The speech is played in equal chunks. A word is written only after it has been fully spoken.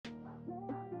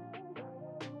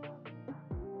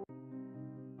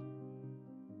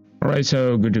Alright,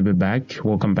 so good to be back.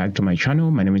 Welcome back to my channel.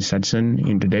 My name is Hudson.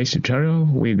 In today's tutorial,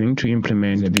 we're going to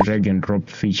implement the drag and drop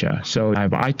feature. So I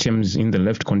have items in the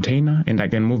left container and I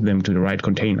can move them to the right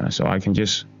container. So I can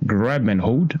just grab and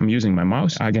hold. I'm using my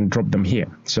mouse. I can drop them here.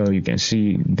 So you can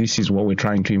see this is what we're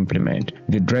trying to implement,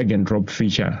 the drag and drop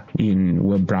feature in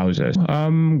web browsers.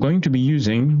 I'm going to be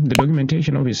using the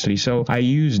documentation, obviously. So I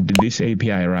used this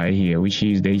API right here, which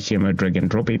is the HTML drag and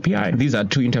drop API. These are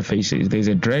two interfaces. There's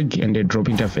a drag and a drop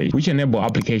interface, which enable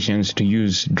applications to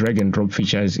use drag and drop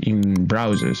features in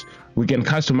browsers. We can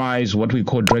customize what we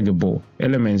call draggable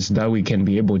elements that we can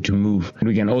be able to move.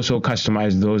 We can also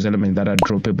customize those elements that are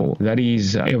droppable. That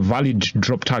is a valid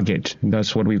drop target.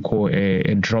 That's what we call a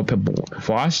droppable.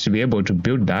 For us to be able to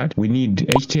build that, we need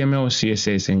HTML,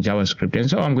 CSS, and JavaScript. And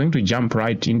so I'm going to jump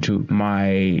right into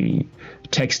my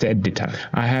text editor.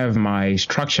 I have my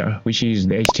structure, which is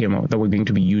the HTML that we're going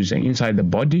to be using. Inside the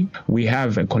body, we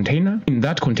have a container. In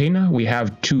that container, we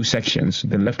have two sections,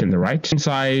 the left and the right.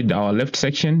 Inside our left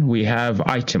section, we have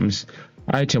items.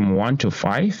 Item 1 to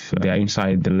 5, they are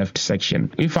inside the left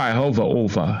section. If I hover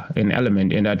over an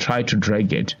element and I try to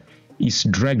drag it, it's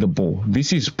draggable.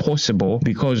 This is possible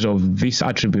because of this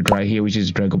attribute right here, which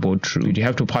is draggable true. You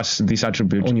have to pass this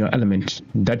attribute on your element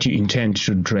that you intend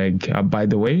to drag. By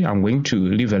the way, I'm going to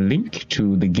leave a link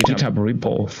to the GitHub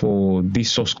repo for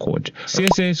this source code.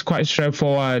 CSS is quite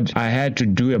straightforward. I had to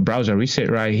do a browser reset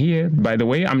right here. By the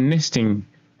way, I'm nesting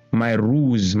my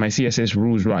rules, my CSS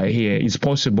rules right here. It's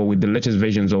possible with the latest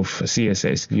versions of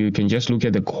CSS. You can just look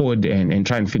at the code and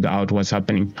try and figure out what's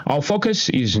happening. Our focus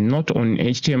is not on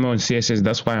HTML and CSS.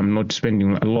 That's why I'm not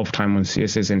spending a lot of time on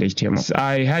CSS and HTML.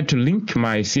 I had to link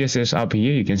my CSS up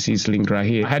here. You can see it's linked right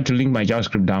here. I had to link my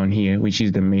JavaScript down here, which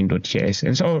is the main.js.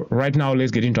 And so right now,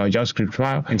 let's get into our JavaScript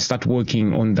file and start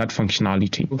working on that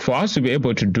functionality. For us to be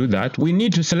able to do that, we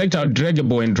need to select our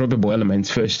draggable and droppable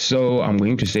elements first. So I'm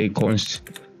going to say const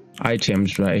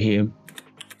items right here.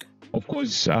 Of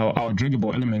course, our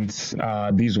draggable elements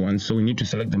are these ones, so we need to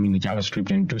select them in the JavaScript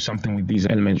and do something with these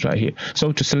elements right here.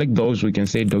 So to select those, we can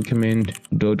say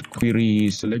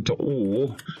document.query selector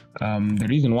all. The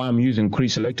reason why I'm using query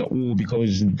selector all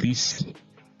because this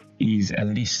is a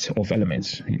list of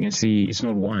elements. You can see it's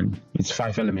not one, it's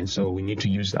 5 elements, so we need to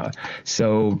use that.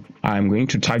 So I'm going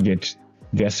to target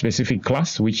their specific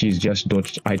class, which is just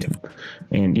 .item.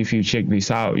 And if you check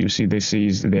this out, you see this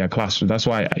is their class. So that's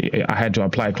why I had to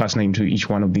apply a class name to each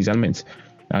one of these elements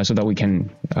so that we can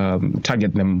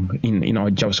target them in our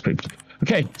JavaScript.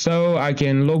 Okay, so I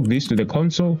can log this to the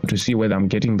console to see whether I'm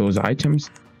getting those items.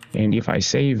 And if I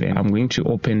save, I'm going to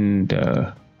open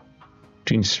to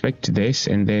inspect this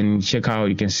and then check out.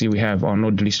 You can see we have our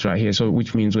node list right here, so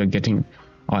which means we're getting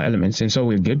our elements, and so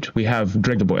we're good. We have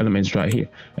draggable elements right here,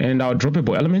 and our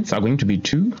droppable elements are going to be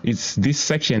 2. It's this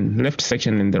section, left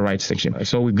section and the right section.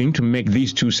 So we're going to make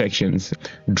these 2 sections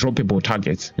droppable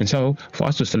targets, and so for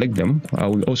us to select them,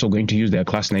 we're also going to use their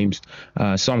class names.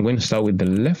 So I'm going to start with the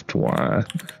left one.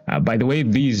 By the way,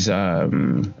 these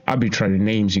arbitrary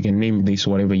names, you can name this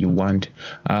whatever you want.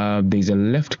 There's a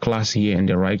left class here and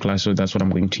the right class, so that's what I'm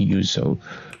going to use. So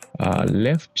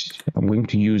left, I'm going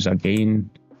to use again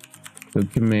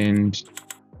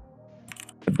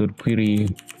document.query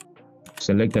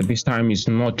selector. This time it's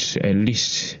not a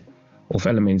list of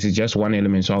elements, it's just one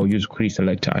element, so I'll use query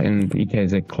selector, and it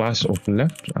has a class of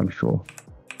left, I'm sure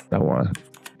that one.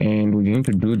 And we're going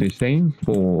to do the same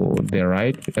for the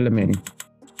right element.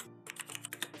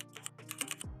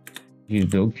 Use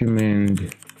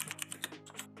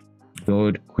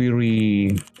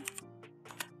document.query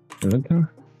selector,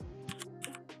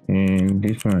 and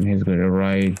this one has got a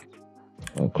right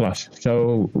class.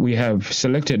 So we have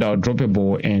selected our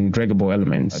droppable and draggable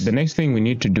elements. The next thing we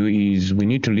need to do is we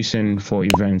need to listen for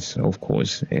events, of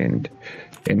course, and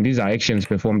these are actions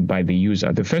performed by the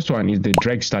user. The first one is the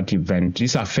dragstart event.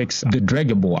 This affects the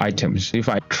draggable items. If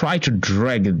I try to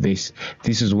drag this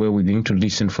is where we're going to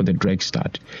listen for the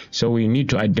dragstart. So we need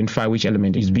to identify which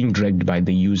element is being dragged by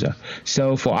the user.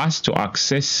 So for us to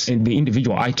access the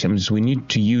individual items, we need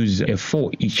to use a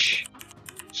for each.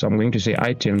 So I'm going to say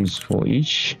items for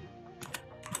each,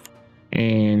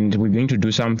 and we're going to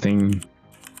do something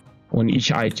on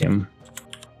each item.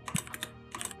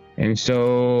 And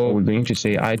so we're going to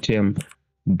say item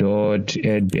dot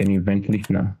add an event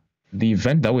listener. The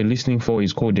event that we're listening for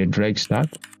is called a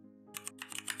dragstart.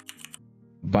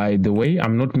 By the way,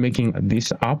 I'm not making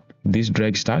this up, this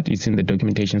dragstart. It's in the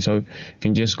documentation, so you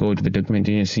can just go to the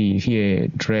documentation and see here,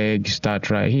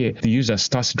 dragstart right here. The user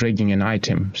starts dragging an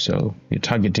item, so you're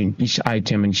targeting each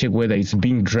item and check whether it's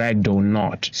being dragged or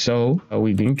not. So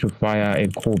we're going to fire a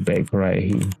callback right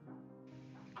here,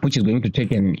 which is going to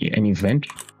take an event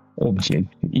object,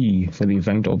 E for the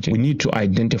event object, we need to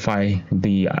identify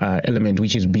the element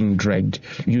which is being dragged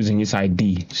using its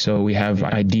ID. So we have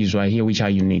IDs right here which are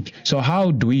unique. So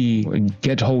how do we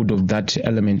get hold of that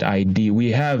element ID?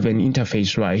 We have an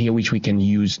interface right here which we can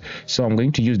use. So I'm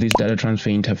going to use this data transfer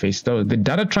interface. So the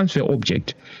data transfer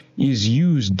object is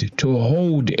used to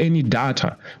hold any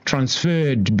data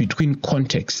transferred between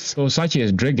contexts, so such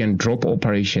as drag and drop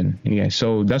operation. Yeah,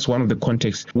 so that's one of the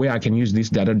contexts where I can use this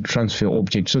data transfer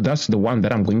object. So that's the one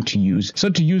that I'm going to use. So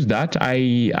to use that,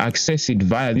 I access it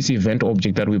via this event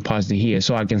object that we passed here.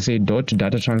 So I can say dot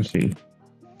data transfer.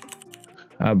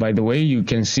 By the way, you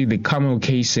can see the camel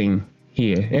casing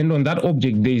here, and on that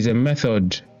object there is a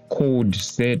method called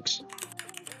set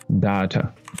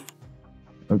data.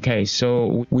 Okay,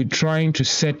 so we're trying to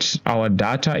set our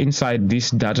data inside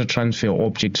this data transfer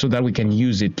object so that we can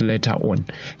use it later on.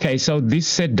 Okay, so this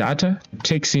set data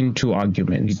takes into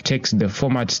argument, it takes the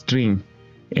format string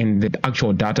and the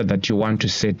actual data that you want to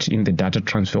set in the data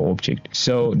transfer object.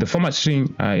 So the format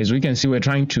string, as we can see, we're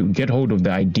trying to get hold of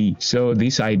the ID. So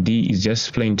this ID is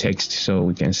just plain text. So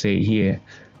we can say here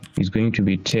is going to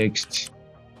be text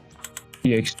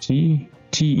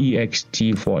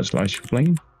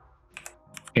text/plain.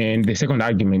 And the second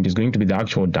argument is going to be the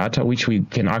actual data, which we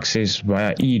can access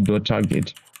via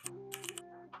e.target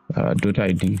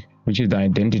 .id, which is the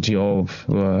identity of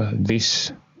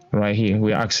this right here.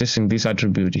 We're accessing this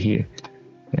attribute here,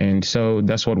 and so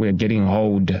that's what we're getting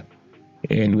hold,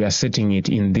 and we are setting it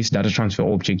in this data transfer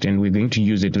object, and we're going to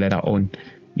use it later on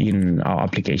in our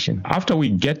application. After we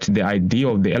get the ID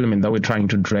of the element that we're trying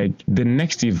to drag, the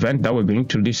next event that we're going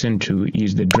to listen to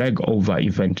is the drag over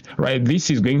event, right? This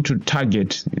is going to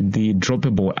target the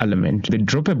droppable element. The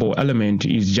droppable element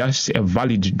is just a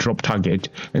valid drop target,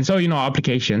 and so in our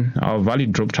application, our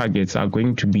valid drop targets are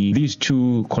going to be these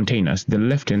two containers, the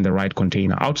left and the right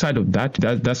container. Outside of that,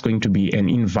 that's going to be an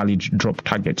invalid drop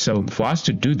target. So for us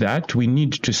to do that, we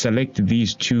need to select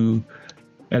these two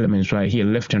elements right here,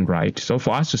 left and right. So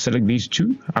for us to select these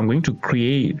two, I'm going to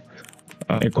create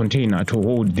a container to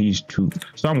hold these two.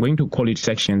 So I'm going to call it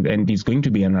section, and it's going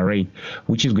to be an array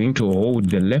which is going to hold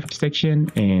the left section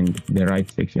and the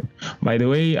right section. By the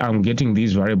way, I'm getting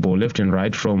these variable left and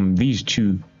right from these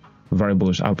two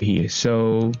variables up here.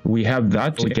 So we have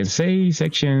that. We can say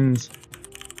sections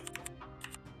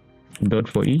dot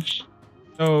for each.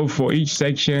 So for each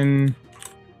section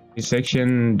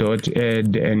dot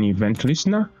add an event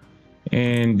listener,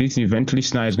 and this event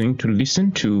listener is going to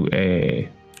listen to a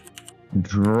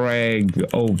drag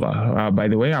over. By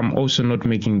the way, I'm also not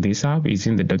making this up, it's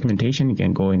in the documentation, you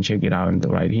can go and check it out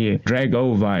right here. Drag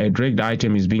over, a dragged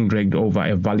item is being dragged over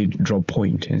a valid drop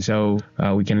point, and so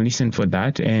we can listen for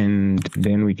that, and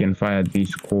then we can fire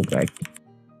this callback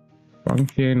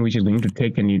function, which is going to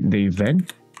take the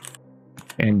event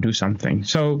and do something.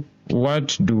 So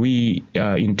what do we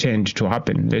intend to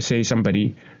happen? Let's say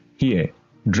somebody here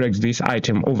drags this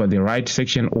item over the right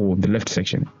section or the left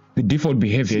section. The default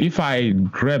behavior, if I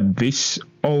grab this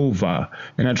over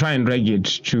and I try and drag it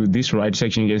to this right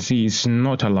section, you can see it's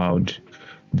not allowed.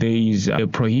 There is a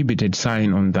prohibited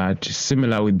sign on that,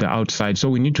 similar with the outside. So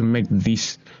we need to make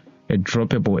this a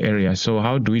droppable area. So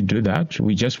how do we do that?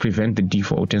 We just prevent the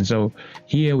default, and so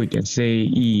here we can say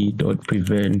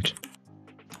e.prevent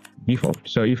default.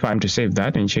 So if I'm to save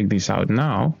that and check this out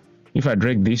now, if I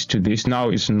drag this to this, now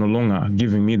it's no longer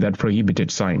giving me that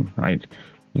prohibited sign, right?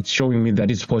 It's showing me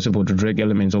that it's possible to drag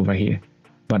elements over here.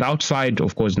 But outside,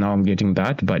 of course, now I'm getting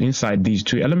that, but inside these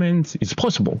two elements, it's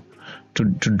possible to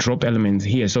drop elements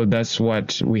here. So that's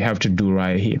what we have to do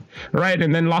right here, right?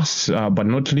 And then last but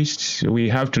not least, we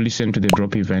have to listen to the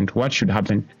drop event. What should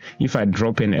happen if I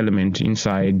drop an element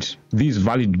inside these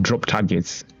valid drop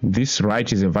targets? This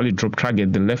right is a valid drop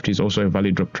target, the left is also a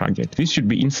valid drop target. This should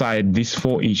be inside this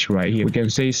for each right here. We can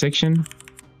say section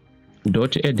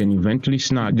dot add an event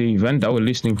listener. The event that we're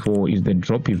listening for is the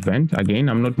drop event. Again,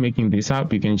 I'm not making this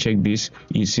up, you can check this,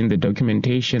 it's in the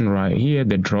documentation right here.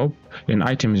 The drop, an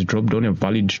item is dropped on a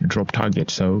valid drop target.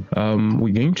 So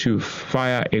we're going to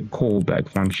fire a callback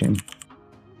function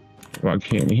right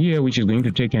here, which is going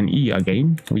to take an E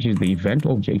again, which is the event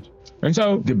object. And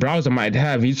so the browser might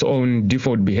have its own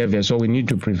default behavior, so we need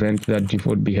to prevent that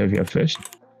default behavior first.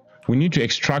 We need to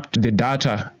extract the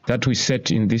data that we set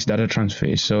in this data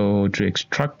transfer. So to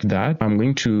extract that, I'm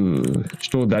going to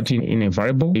store that in a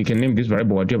variable. You can name this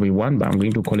variable whatever you want, but I'm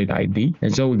going to call it ID.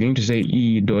 And so we're going to say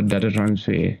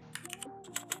e.datatransfer,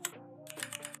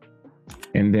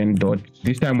 and then dot.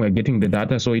 This time we're getting the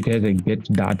data, so it has a get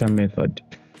data method.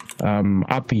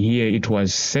 Up here it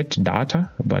was set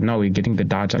data, but now we're getting the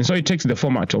data, and so it takes the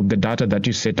format of the data that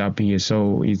you set up here.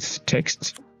 So it's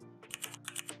text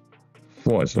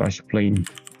 /plain,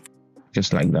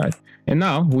 just like that. And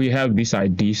now we have this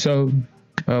ID, so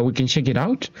we can check it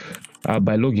out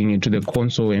by logging into the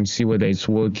console and see whether it's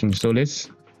working. So let's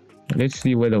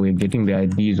see whether we're getting the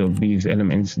IDs of these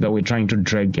elements that we're trying to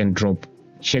drag and drop.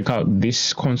 Check out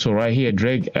this console right here.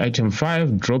 Drag item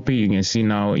 5, drop it. You can see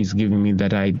now it's giving me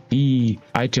that ID.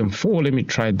 Item 4, let me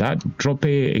try that. Drop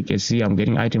it. You can see I'm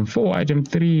getting item 4. Item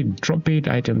 3, drop it.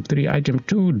 Item 3, item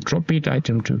 2, drop it.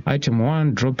 Item 2, item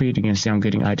 1, drop it. You can see I'm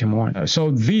getting item 1.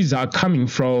 So these are coming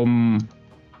from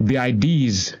the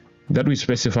IDs that we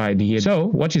specified here. So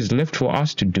what is left for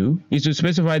us to do is to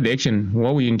specify the action,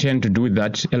 what we intend to do with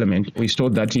that element. We store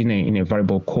that in a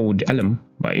variable called element,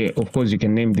 but of course you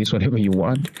can name this whatever you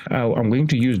want. I'm going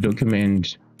to use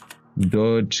document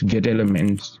dot get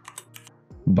element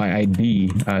by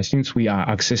ID, since we are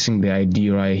accessing the ID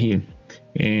right here,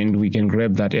 and we can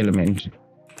grab that element.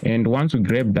 And once we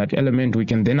grab that element, we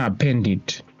can then append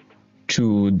it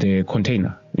to the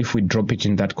container if we drop it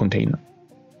in that container.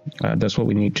 That's what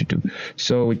we need to do.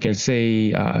 So we can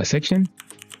say section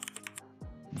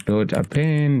dot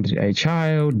append a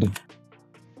child,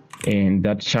 and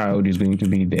that child is going to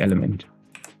be the element.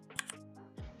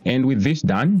 And with this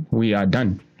done, we are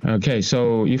done. Okay,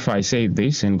 so if I save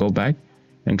this and go back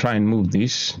and try and move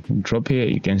this, drop here,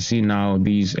 you can see now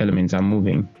these elements are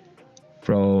moving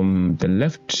from the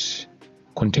left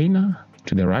container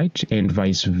to the right and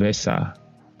vice versa.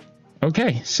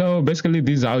 Okay, so basically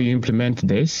this is how you implement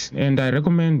this, and I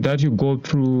recommend that you go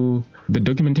through the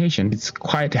documentation. It's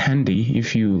quite handy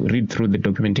if you read through the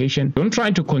documentation. Don't try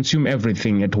to consume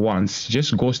everything at once,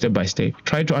 just go step by step.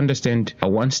 Try to understand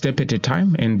one step at a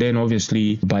time, and then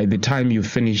obviously by the time you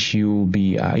finish, you'll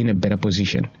be in a better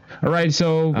position. All right,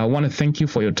 so I want to thank you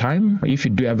for your time. If you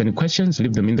do have any questions,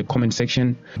 leave them in the comment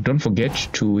section. Don't forget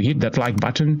to hit that like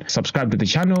button, subscribe to the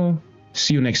channel.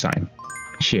 See you next time.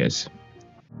 Cheers.